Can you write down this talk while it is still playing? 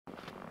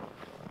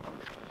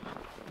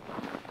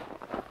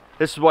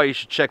This is why you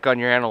should check on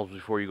your animals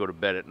before you go to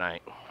bed at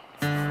night.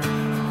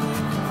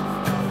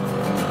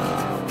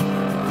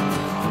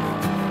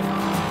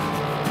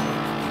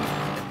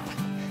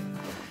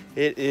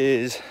 It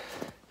is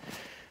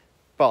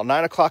about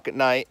 9 o'clock at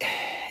night,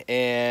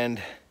 and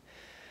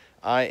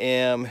I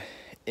am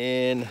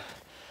in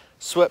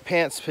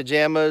sweatpants,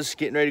 pajamas,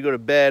 getting ready to go to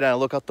bed. And I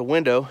look out the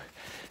window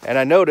and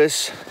I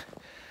notice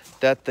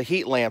that the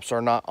heat lamps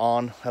are not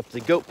on up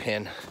the goat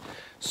pen.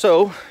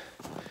 So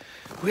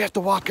we have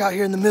to walk out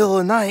here in the middle of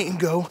the night and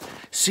go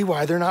see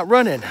why they're not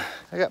running.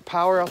 I got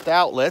power out the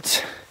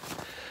outlets.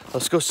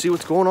 Let's go see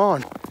what's going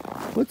on.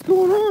 What's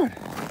going on?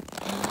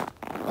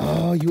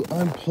 Oh, you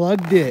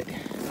unplugged it.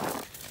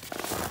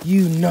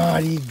 You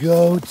naughty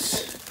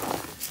goats.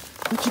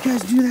 What'd you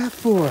guys do that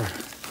for?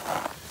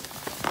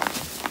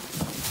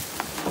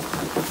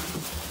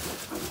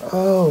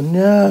 Oh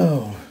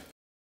no.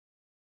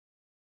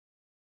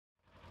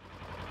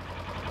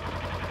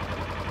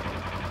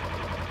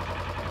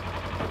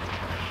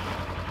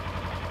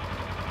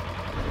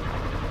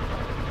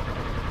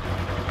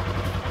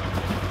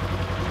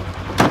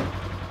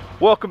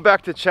 Welcome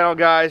back to the channel,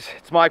 guys.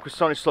 It's Mike with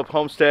SunnySlope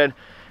Homestead.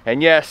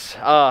 And yes,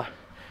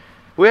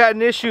 we had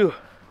an issue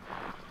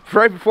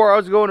right before I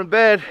was going to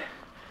bed.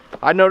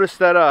 I noticed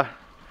that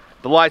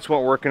the lights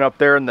weren't working up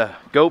there in the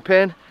goat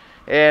pen.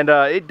 And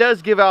it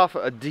does give off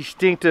a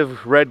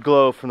distinctive red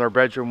glow from their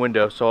bedroom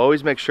window. So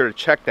always make sure to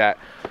check that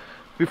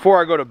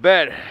before I go to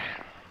bed.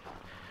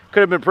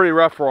 Could have been pretty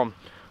rough for them.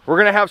 We're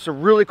gonna have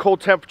some really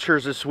cold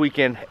temperatures this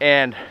weekend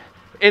and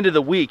into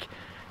the week.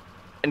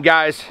 And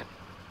guys,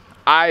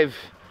 I've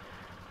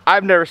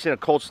never seen a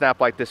cold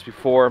snap like this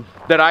before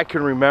that I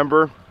can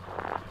remember.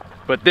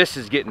 But this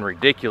is getting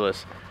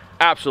ridiculous.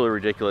 Absolutely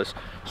ridiculous.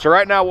 So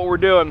right now what we're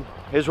doing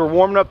is we're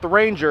warming up the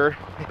Ranger,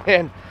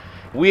 and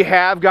we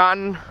have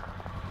gotten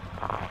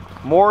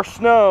more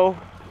snow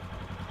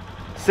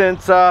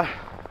since my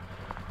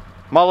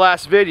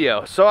last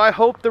video. So I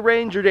hope the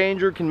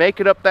Ranger can make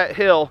it up that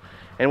hill,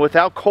 and with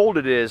how cold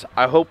it is,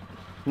 I hope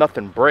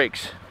nothing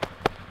breaks.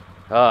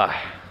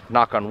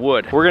 Knock on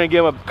wood. We're gonna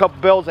give them a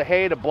couple bales of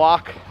hay to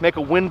block, make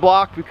a wind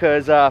block,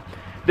 because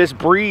this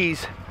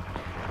breeze,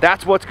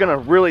 that's what's gonna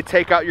really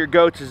take out your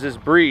goats, is this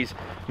breeze.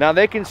 Now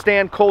they can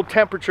stand cold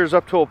temperatures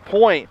up to a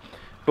point,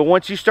 but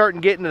once you start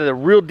and get into the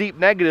real deep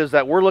negatives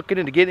that we're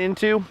looking to get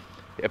into,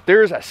 if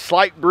there's a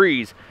slight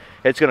breeze,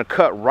 it's gonna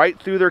cut right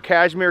through their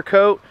cashmere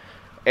coat,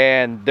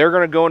 and they're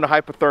gonna go into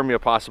hypothermia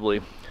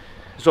possibly.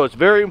 So it's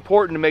very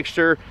important to make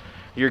sure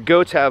your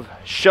goats have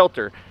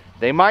shelter.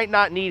 They might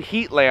not need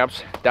heat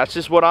lamps. That's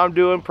just what I'm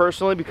doing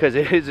personally, because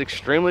it is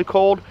extremely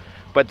cold,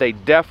 but they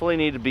definitely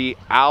need to be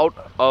out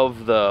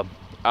of the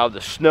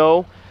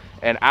snow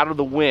and out of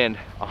the wind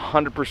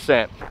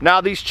 100%.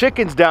 Now these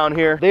chickens down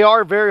here, they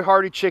are very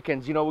hardy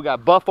chickens. You know, we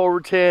got buff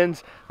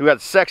Overtons, we got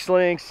sex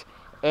links,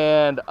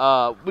 and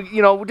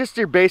you know, just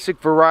your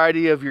basic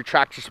variety of your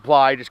Tractor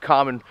Supply, just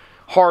common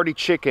hardy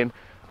chicken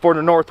for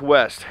the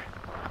Northwest.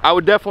 I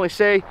would definitely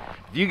say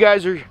if you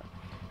guys are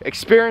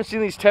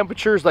experiencing these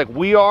temperatures like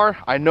we are,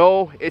 I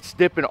know it's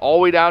dipping all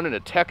the way down into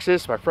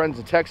Texas. My friends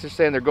in Texas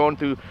saying they're going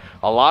through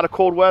a lot of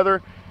cold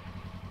weather.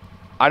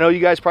 I know you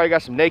guys probably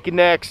got some naked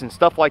necks and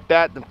stuff like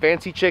that, the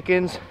fancy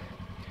chickens.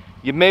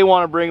 You may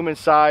want to bring them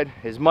inside.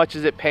 As much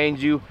as it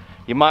pains you,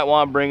 you might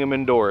want to bring them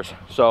indoors.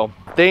 So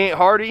if they ain't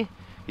hardy,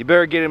 you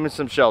better get them in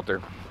some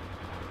shelter.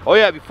 Oh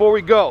yeah, before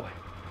we go,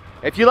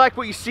 if you like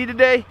what you see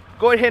today,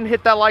 go ahead and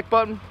hit that like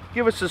button.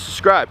 Give us a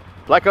subscribe.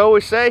 Like I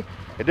always say,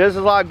 it does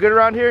a lot of good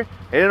around here,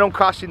 and it don't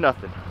cost you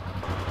nothing.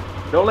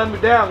 Don't let me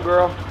down,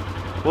 girl.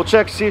 We'll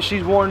check to see if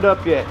she's warmed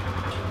up yet.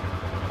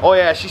 Oh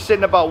yeah, she's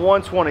sitting about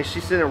 120.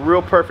 She's sitting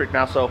real perfect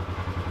now, so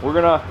we're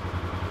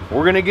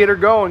gonna get her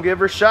going, give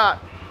her a shot.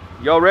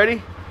 Y'all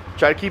ready?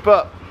 Try to keep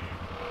up.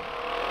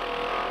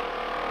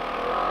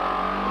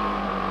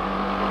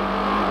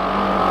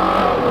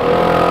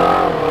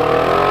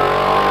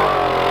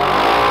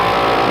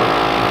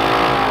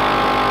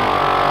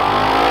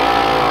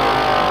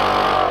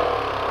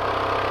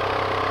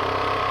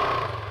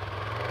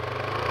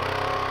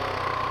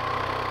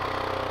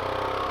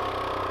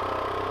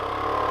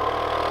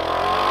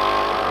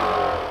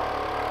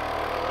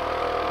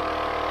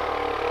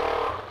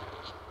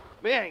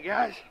 Man,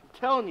 guys, I'm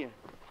telling you,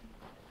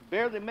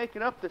 barely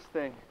making up this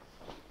thing.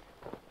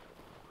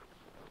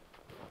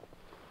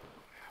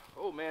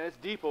 Oh man, it's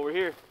deep over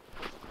here.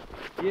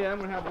 Yeah, I'm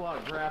gonna have a lot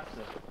of grass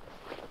to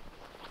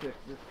fix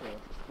this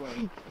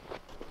swing.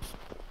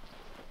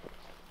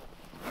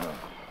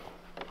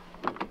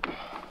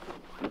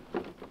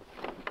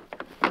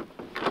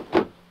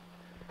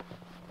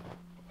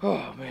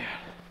 Oh man,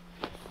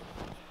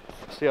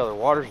 see how the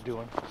water's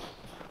doing. Oh,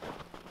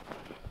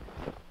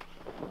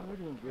 they're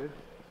doing good.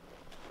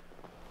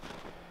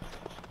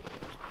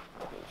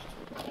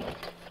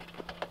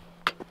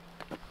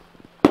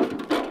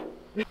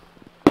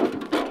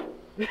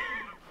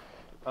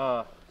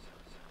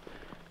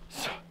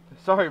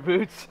 Sorry,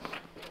 Boots.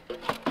 Let's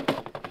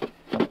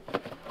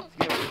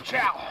get some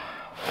chow.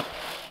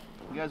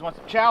 You guys want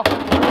some chow?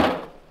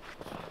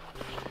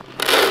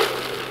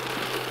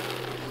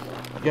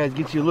 You guys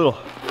get you a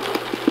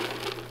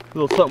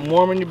little something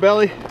warm in your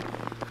belly.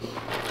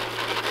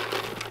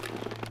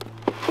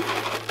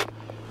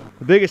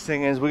 The biggest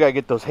thing is we gotta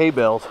get those hay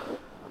bales.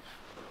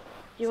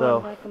 You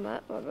want to back them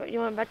up? You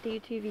want to back the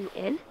UTV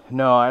in?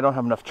 No, I don't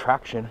have enough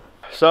traction.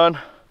 Son,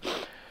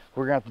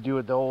 we're gonna have to do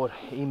it the old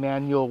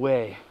Emmanuel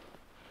way.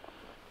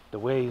 The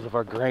ways of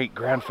our great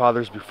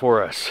grandfathers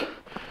before us.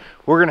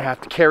 We're gonna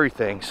have to carry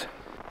things.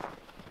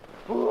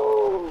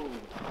 Ooh.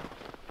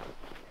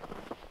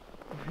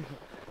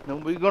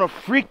 Nobody's gonna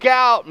freak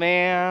out,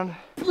 man.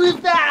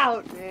 Freak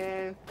out,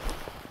 man.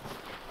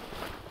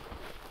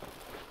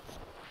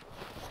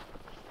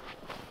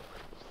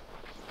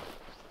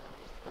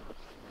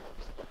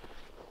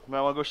 You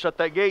might wanna go shut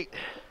that gate.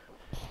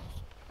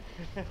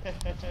 Too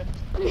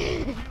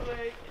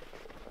late.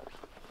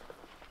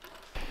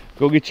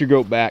 Go get your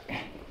goat back.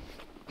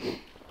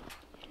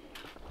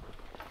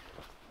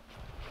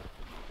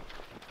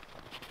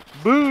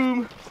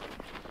 Boom.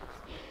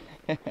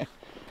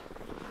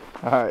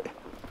 All right.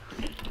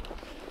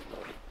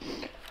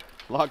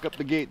 Lock up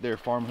the gate there,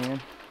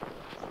 farmhand.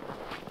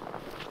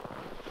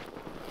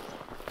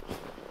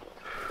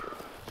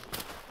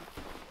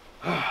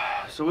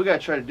 So we gotta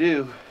try to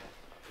do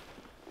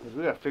is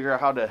we gotta figure out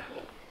how to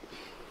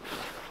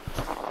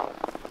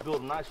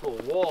build a nice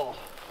little wall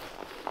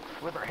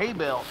with our hay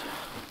bales.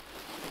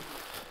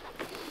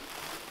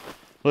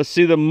 Let's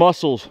see the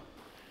muscles.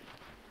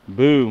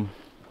 Boom.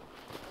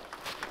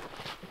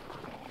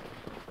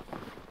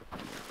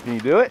 Can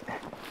you do it?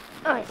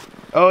 Oh yeah.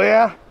 Oh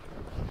yeah?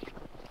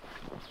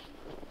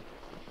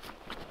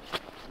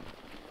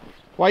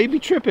 Why you be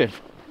tripping?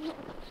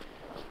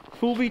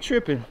 Fool be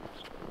tripping.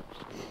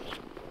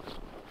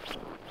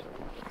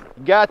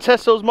 You gotta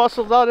test those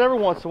muscles out every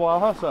once in a while,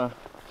 huh, son?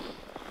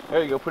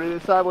 There you go, put it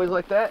in sideways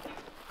like that.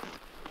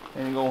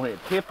 And you go ahead and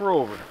tip her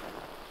over.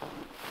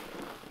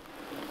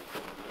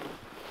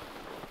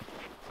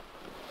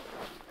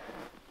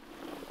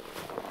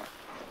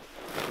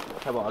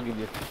 How about I'll give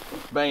you,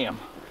 bam.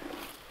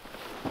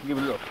 Give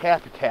it a little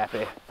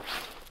tappy.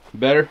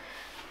 Better?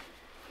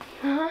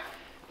 Uh-huh.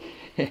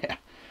 Yeah,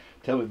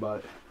 tell me about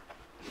it.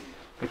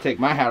 I take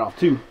my hat off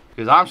too,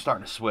 because I'm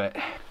starting to sweat.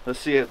 Let's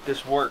see if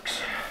this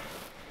works.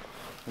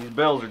 These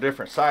bales are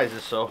different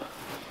sizes, so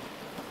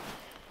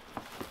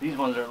these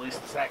ones are at least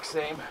the exact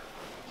same.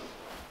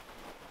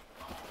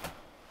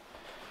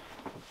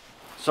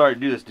 Sorry to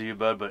do this to you,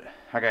 bud, but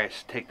I gotta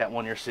take that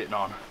one you're sitting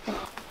on.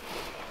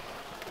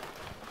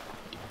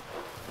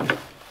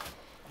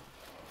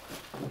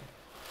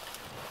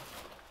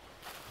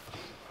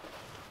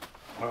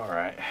 All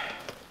right.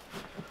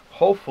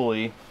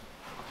 Hopefully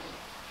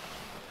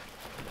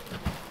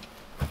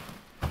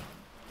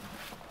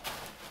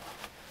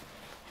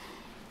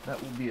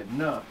that will be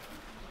enough.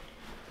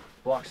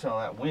 Block some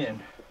of that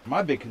wind.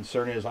 My big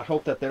concern is I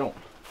hope that they don't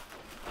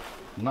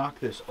knock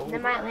this over. They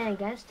might lean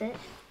against it.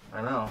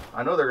 I know.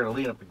 I know they're going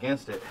to lean up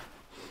against it.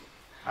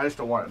 I just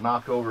don't want it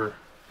knocked over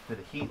to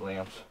the heat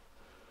lamps.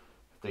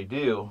 If they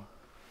do,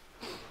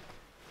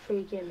 Before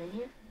you get them in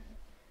here?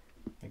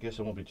 I guess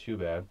it won't be too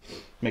bad.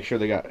 Make sure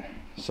they got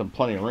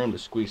plenty of room to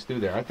squeeze through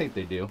there. I think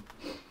they do.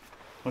 Why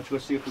don't you go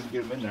see if we can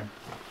get them in there.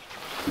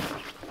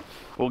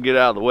 We'll get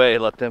out of the way,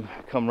 let them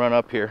come run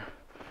up here.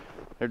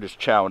 They're just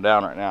chowing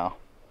down right now.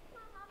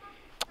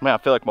 Man, I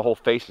feel like my whole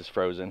face is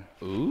frozen.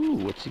 Ooh,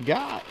 what you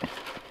got?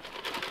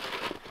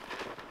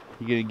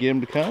 You gonna get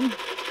them to come?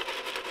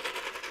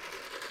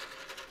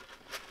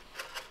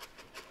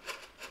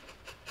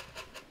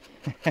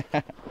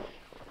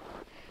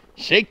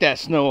 Shake that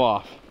snow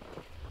off.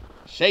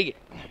 Shake it.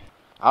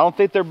 I don't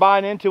think they're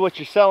buying into what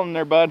you're selling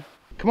there, bud.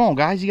 Come on,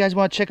 guys. You guys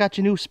want to check out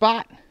your new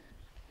spot?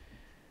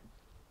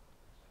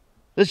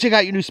 Let's check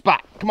out your new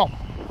spot. Come on.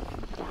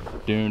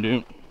 Doom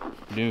doom.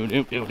 Doom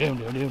doom doom doom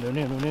doom doom doom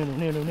doom doom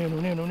doom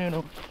doom doom doom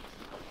doom.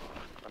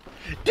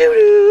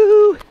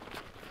 Doo-doo!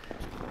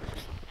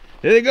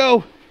 There they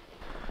go.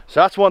 So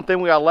that's one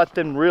thing we gotta let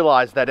them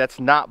realize, that it's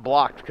not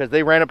blocked, because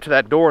they ran up to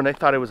that door and they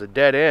thought it was a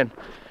dead end.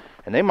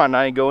 And they might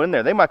not even go in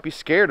there. They might be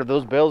scared of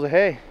those bales of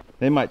hay.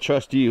 They might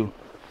trust you.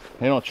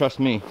 They don't trust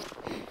me.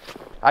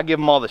 I give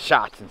them all the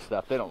shots and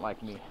stuff. They don't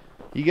like me.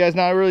 You guys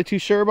not really too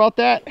sure about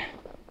that?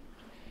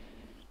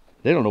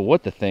 They don't know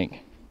what to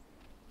think.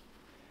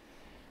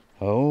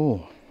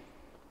 Oh.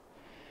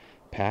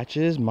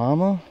 Patches,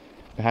 mama.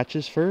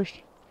 Patches first.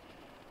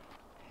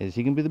 Is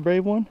he gonna be the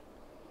brave one?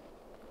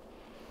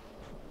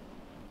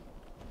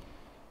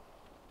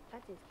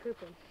 Patches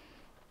pooping.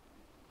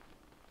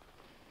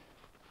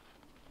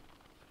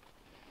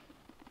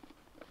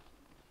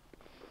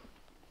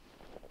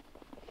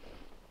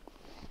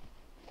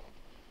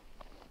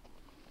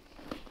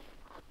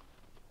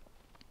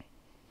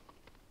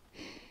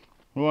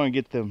 We want to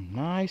get them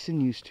nice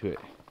and used to it.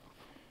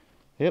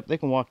 Yep, they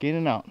can walk in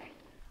and out.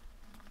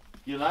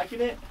 You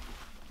liking it?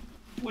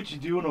 What you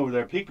doing over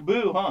there?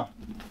 Peekaboo, huh?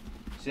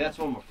 See, that's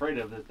what I'm afraid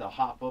of, that they'll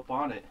hop up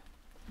on it.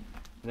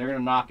 And they're going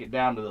to knock it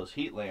down to those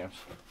heat lamps.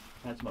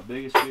 That's my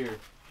biggest fear.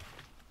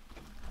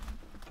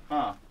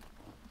 Huh?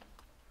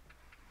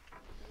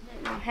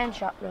 No hen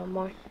shop no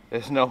more.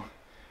 There's no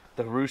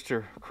The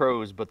rooster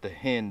crows, but the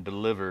hen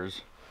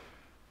delivers.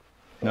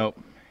 Nope.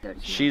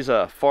 She's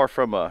far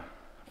from a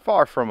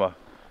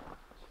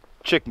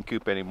chicken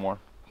coop anymore.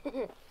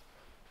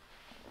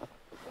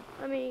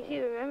 I mean, you see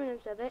the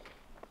remnants of it.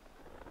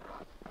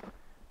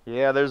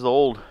 Yeah, there's the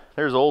old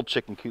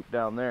chicken coop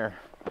down there.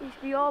 It used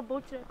to be all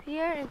bolted up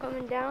here and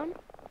coming down.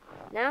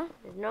 Now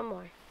there's no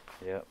more.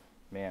 Yep,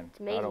 man. It's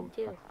amazing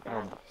too.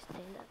 Stand up.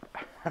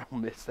 I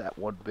don't miss that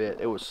one bit.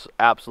 It was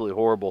absolutely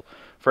horrible.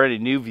 For any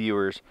new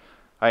viewers,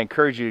 I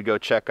encourage you to go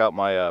check out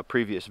my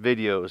previous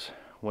videos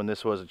when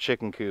this was a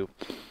chicken coop.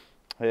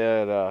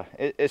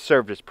 It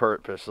served its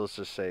purpose. Let's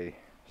just say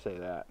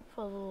that.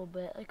 For a little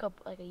bit,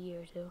 like a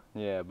year or two.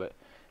 Yeah, but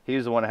he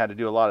was the one that had to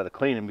do a lot of the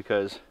cleaning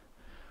because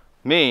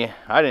me,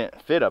 I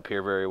didn't fit up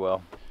here very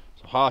well.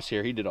 So Haas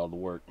here, he did all the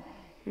work.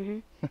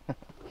 Now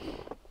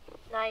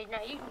you can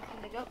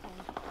clean the goat pen.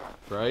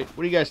 Right?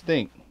 What do you guys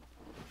think?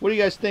 What do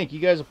you guys think? You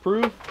guys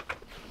approve?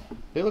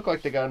 They look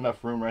like they got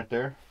enough room right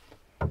there.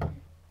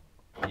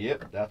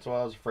 Yep, that's what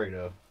I was afraid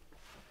of.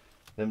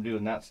 Them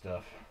doing that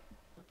stuff.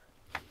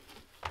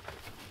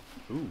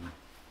 Ooh.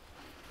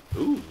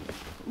 Ooh.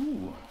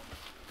 Ooh.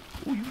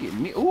 Ooh, you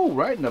getting me? Ooh,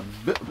 right in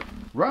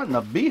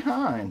the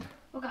behind.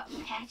 Look at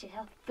Patches,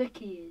 how thick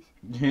he is.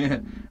 Yeah,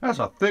 that's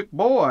a thick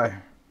boy.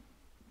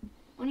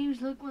 When he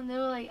was looking, when they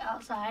were like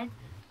outside,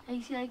 and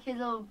you see like his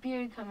little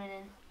beard coming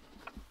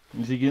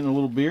in. Is he getting a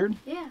little beard?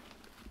 Yeah.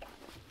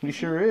 He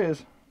sure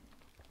is.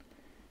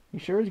 He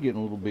sure is getting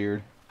a little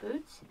beard.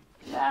 Boots?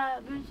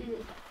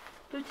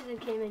 Boots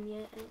hasn't came in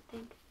yet, I don't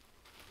think.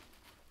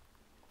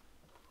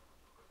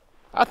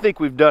 I think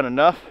we've done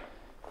enough.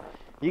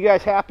 You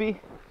guys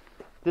happy?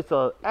 Just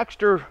a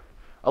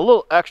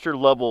little extra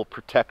level of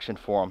protection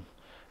for them.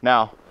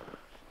 Now,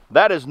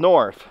 that is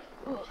north.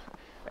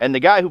 And the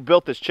guy who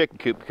built this chicken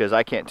coop, because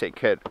I can't take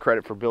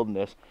credit for building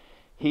this,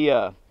 he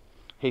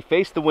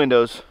faced the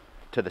windows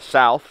to the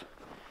south,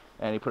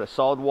 and he put a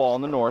solid wall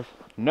on the north,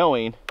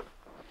 knowing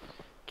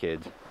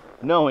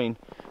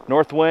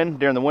north wind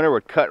during the winter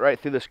would cut right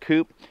through this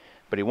coop,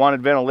 but he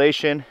wanted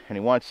ventilation and he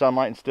wanted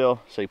sunlight and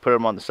still, so he put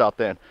them on the south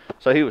end.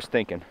 So he was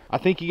thinking. I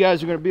think you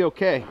guys are gonna be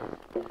okay.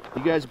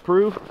 You guys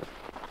approve?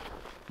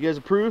 You guys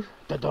approve?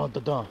 Da-dun,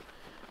 da-dun.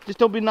 Just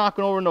don't be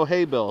knocking over no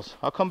hay bales.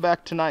 I'll come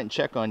back tonight and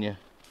check on you.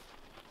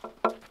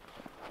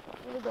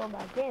 We're going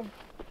back in.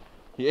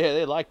 Yeah,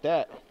 they like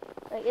that.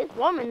 Like, it's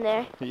warm in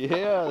there.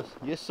 Yes,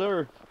 yes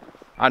sir.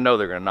 I know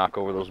they're gonna knock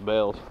over those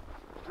bales.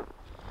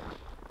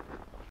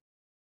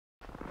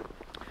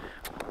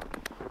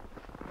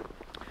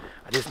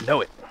 I just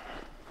know it.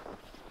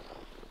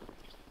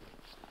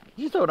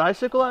 Did you throw an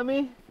icicle at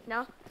me?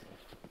 No.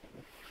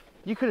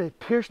 You could have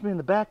pierced me in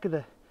the back of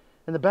the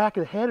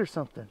head or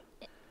something.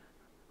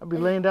 I'd be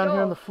laying down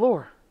here on the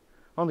floor,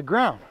 on the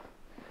ground.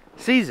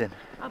 Season.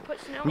 I'll put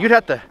snow. You'd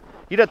have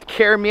to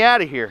carry me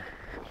out of here.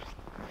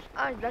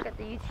 I was back at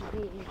the UTV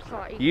and you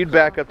saw it. You'd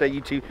back up that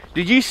UTV.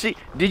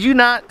 Did you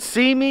not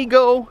see me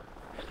go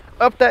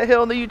up that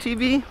hill on the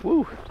UTV?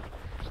 Woo.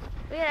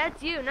 Yeah,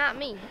 that's you, not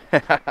me.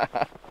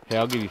 Hey,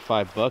 I'll give you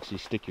 $5. You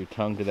stick your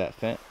tongue to that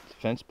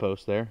fence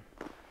post there.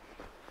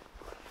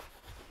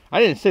 I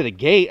didn't say the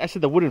gate. I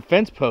said the wooden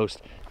fence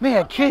post.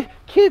 Man,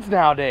 kids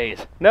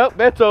nowadays. Nope,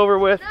 bet's over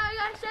with. No, you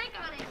gotta shake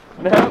on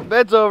it. Nope,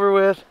 bet's over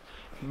with.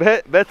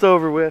 Bet's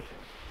over with.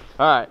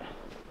 All right.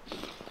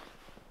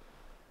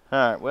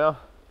 All right, well.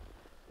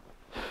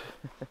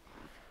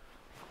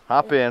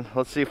 Hop in.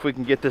 Let's see if we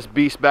can get this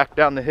beast back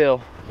down the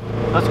hill.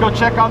 Let's go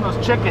check on those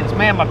chickens.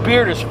 Man, my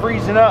beard is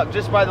freezing up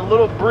just by the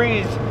little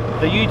breeze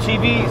the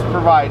UTV's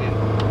providing.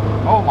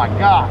 Oh my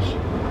gosh.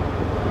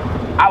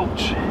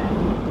 Ouch.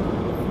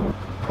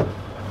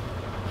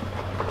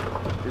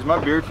 Is my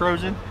beard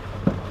frozen?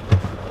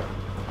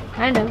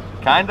 Kind of.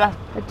 Kinda?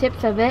 The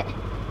tips of it.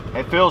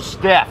 It feels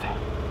stiff.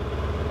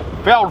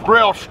 Feels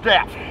real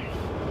stiff.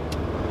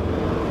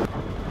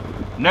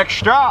 Next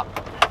stop,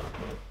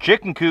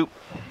 chicken coop.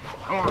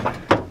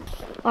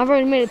 I've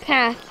already made a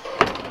path.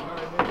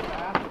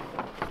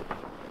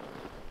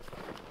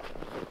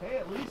 Hey,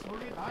 at least we're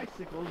getting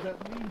icicles.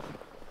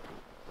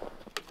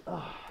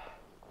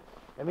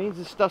 That means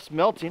this stuff's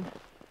melting.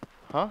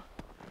 Huh?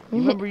 You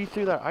remember you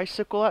threw that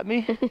icicle at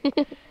me?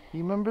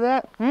 You remember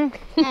that? Get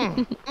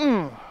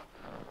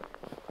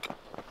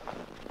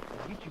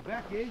you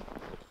back, eh?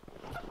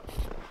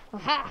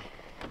 Aha!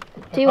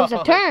 Tables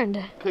have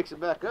turned. Picks it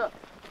back up.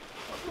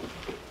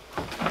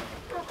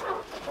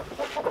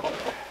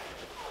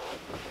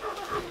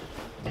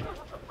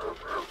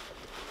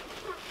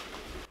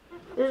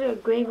 There's a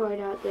graveyard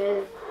out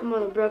there that some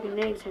of the broken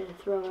eggs had to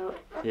throw out.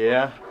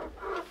 Yeah?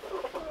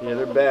 Yeah,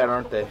 they're bad,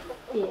 aren't they?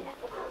 Yeah.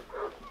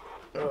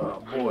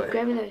 Oh, boy.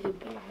 Grabbing that with your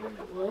bare hands.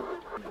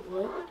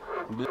 What?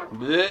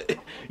 Blech.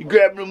 You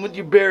grabbing them with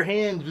your bare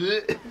hands.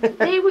 Blech.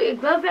 Hey, put your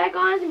glove back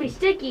on, it's gonna be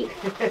sticky.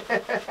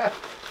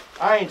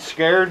 I ain't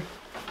scared.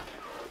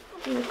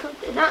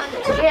 It's not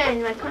scared,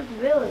 it's my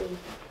comfortability.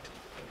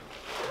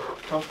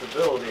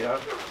 Comfortability, huh?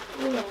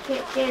 Yeah, I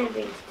can't stand it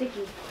being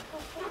sticky.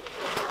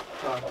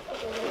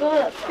 Go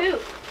to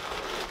poop.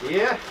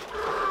 Yeah.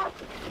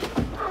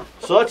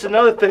 So that's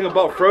another thing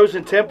about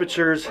frozen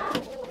temperatures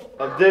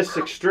of this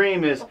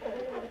extreme is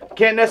you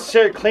can't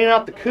necessarily clean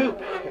out the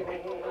coop.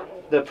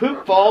 The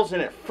poop falls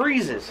and it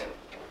freezes.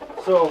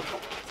 So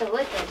It's a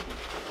liquid.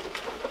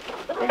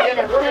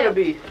 yeah,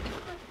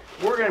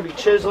 we're gonna be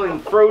chiseling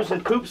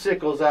frozen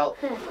poopsicles out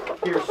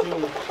here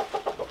soon.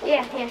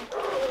 Yeah, here.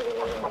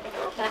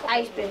 That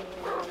ice bin.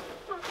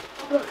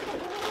 Look.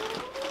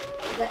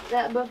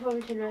 That buffalo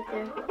return right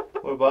there.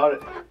 What about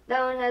it?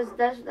 That one has,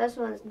 that's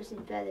the one that's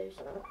missing feathers.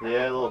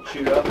 Yeah, a little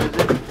chewed up, is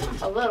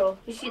it? A little.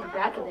 You see the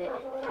back of it.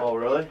 Oh,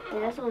 really? Yeah,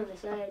 that's the one on the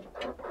side.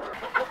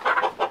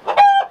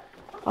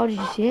 Oh, did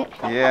you see it?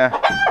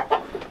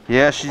 Yeah.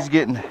 Yeah, she's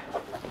getting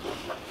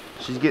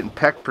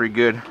pecked pretty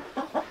good.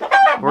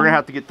 We're gonna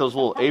have to get those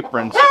little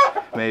aprons,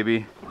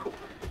 maybe.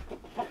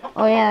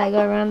 Oh yeah, they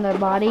go around their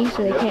body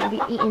so they can't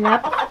be eaten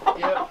up.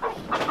 Yep.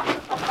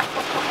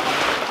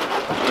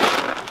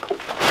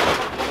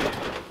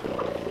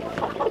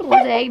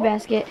 Where's the egg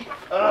basket?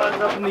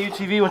 It's up in the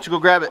UTV. Why don't you go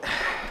grab it?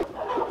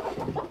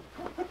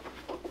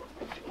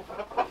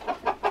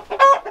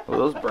 Well,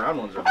 those brown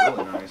ones are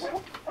really nice.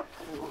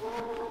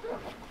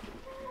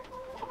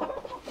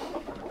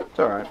 It's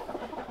all right.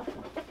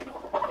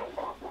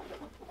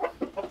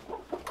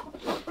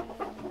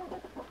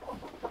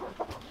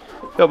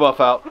 He'll buff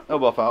out. He'll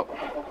buff out.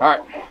 All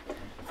right.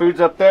 Food's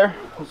up there.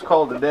 Let's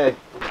call it a day.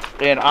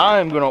 And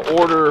I'm gonna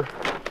order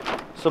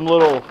some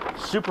little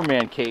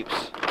Superman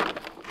capes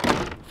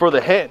for the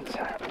hens.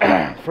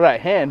 For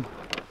that hen.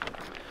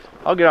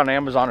 I'll get on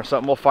Amazon or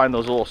something. We'll find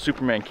those little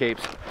Superman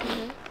capes.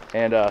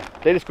 And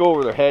they just go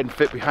over their head and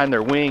fit behind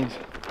their wings.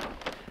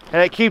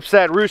 And it keeps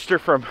that rooster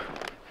from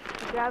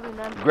grabbing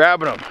them.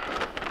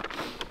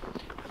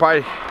 They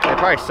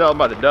probably sell them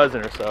by the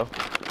dozen or so.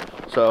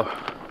 So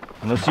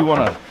unless you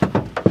wanna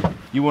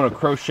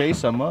crochet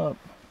some up.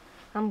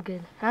 I'm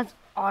good. That's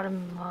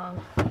Autumn Mom.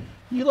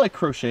 You like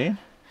crocheting.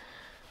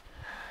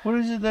 What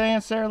is it that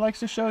Aunt Sarah likes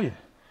to show you?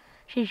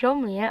 She showed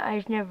me it. I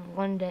just never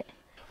learned it.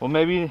 Well,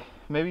 maybe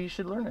you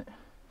should learn it.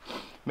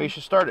 Maybe you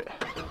should start it.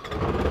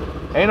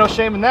 Ain't no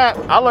shame in that.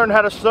 I learned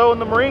how to sew in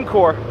the Marine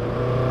Corps.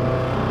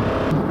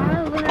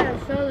 I learned how to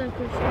sew and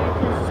crochet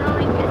because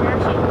sewing is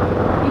actually,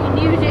 you can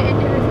use it in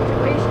different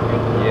situations.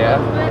 Like Yeah.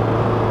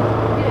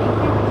 you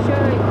can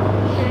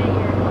crochet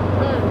your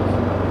clothes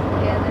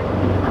together.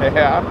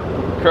 Yeah,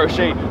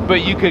 crochet. But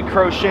you could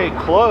crochet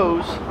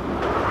clothes.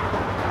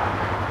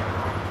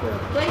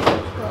 Replace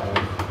those clothes.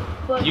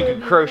 But You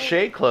could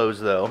crochet clothes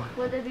though.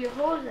 But if you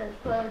hold those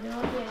clothes, it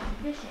won't be as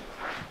efficient.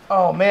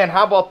 Oh man,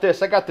 how about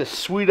this? I got this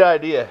sweet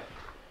idea.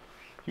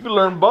 You could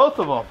learn both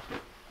of them.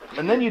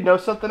 And then you'd know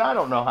something I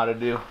don't know how to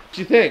do. What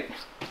do you think?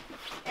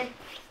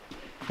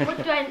 What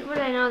do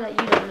I know that you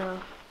don't know?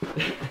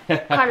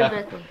 Quite a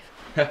bit of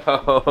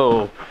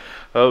things.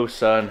 Oh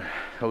son.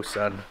 Oh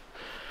son.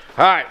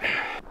 Alright.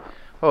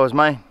 Oh, is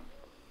my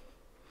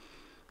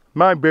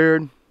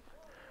beard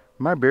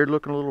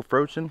looking a little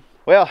frozen?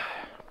 Well,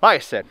 like I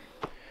said,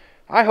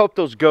 I hope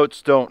those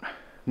goats don't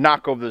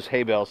knock over those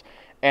hay bales.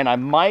 And I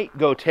might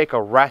go take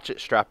a ratchet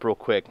strap real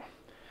quick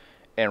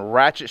and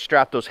ratchet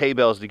strap those hay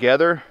bales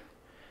together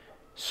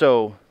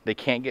so they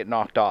can't get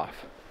knocked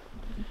off.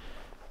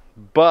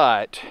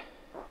 But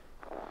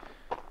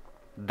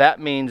that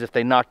means if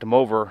they knocked them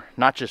over,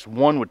 not just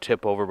one would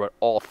tip over, but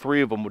all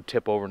three of them would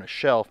tip over in a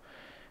shelf.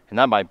 And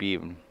that might be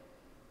even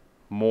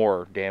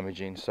more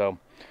damaging. So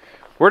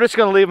we're just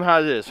going to leave them how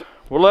it is.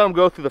 We'll let them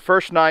go through the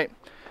first night.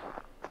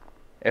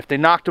 If they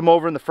knocked them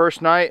over in the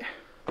first night,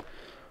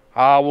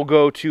 we'll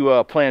go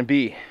to plan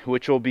B,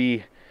 which will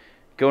be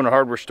going to a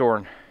hardware store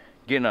and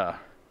getting a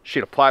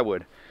sheet of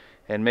plywood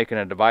and making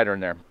a divider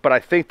in there. But I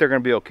think they're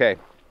going to be okay.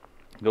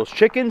 Those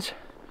chickens,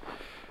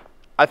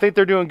 I think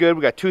they're doing good.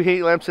 We got 2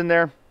 heat lamps in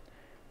there.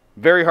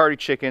 Very hardy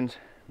chickens.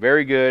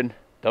 Very good.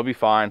 They'll be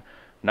fine.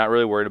 Not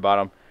really worried about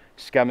them.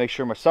 Just got to make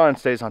sure my son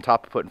stays on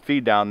top of putting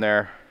feed down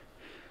there.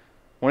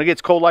 When it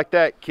gets cold like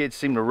that, kids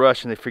seem to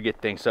rush and they forget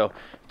things. So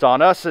it's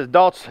on us as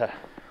adults to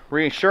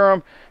reinsure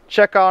them,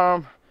 check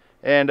on them,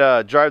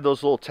 and drive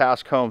those little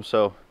tasks home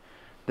so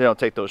they don't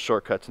take those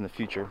shortcuts in the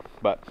future.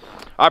 But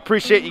I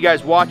appreciate you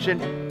guys watching,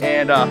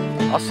 and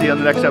I'll see you on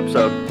the next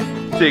episode.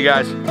 See you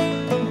guys.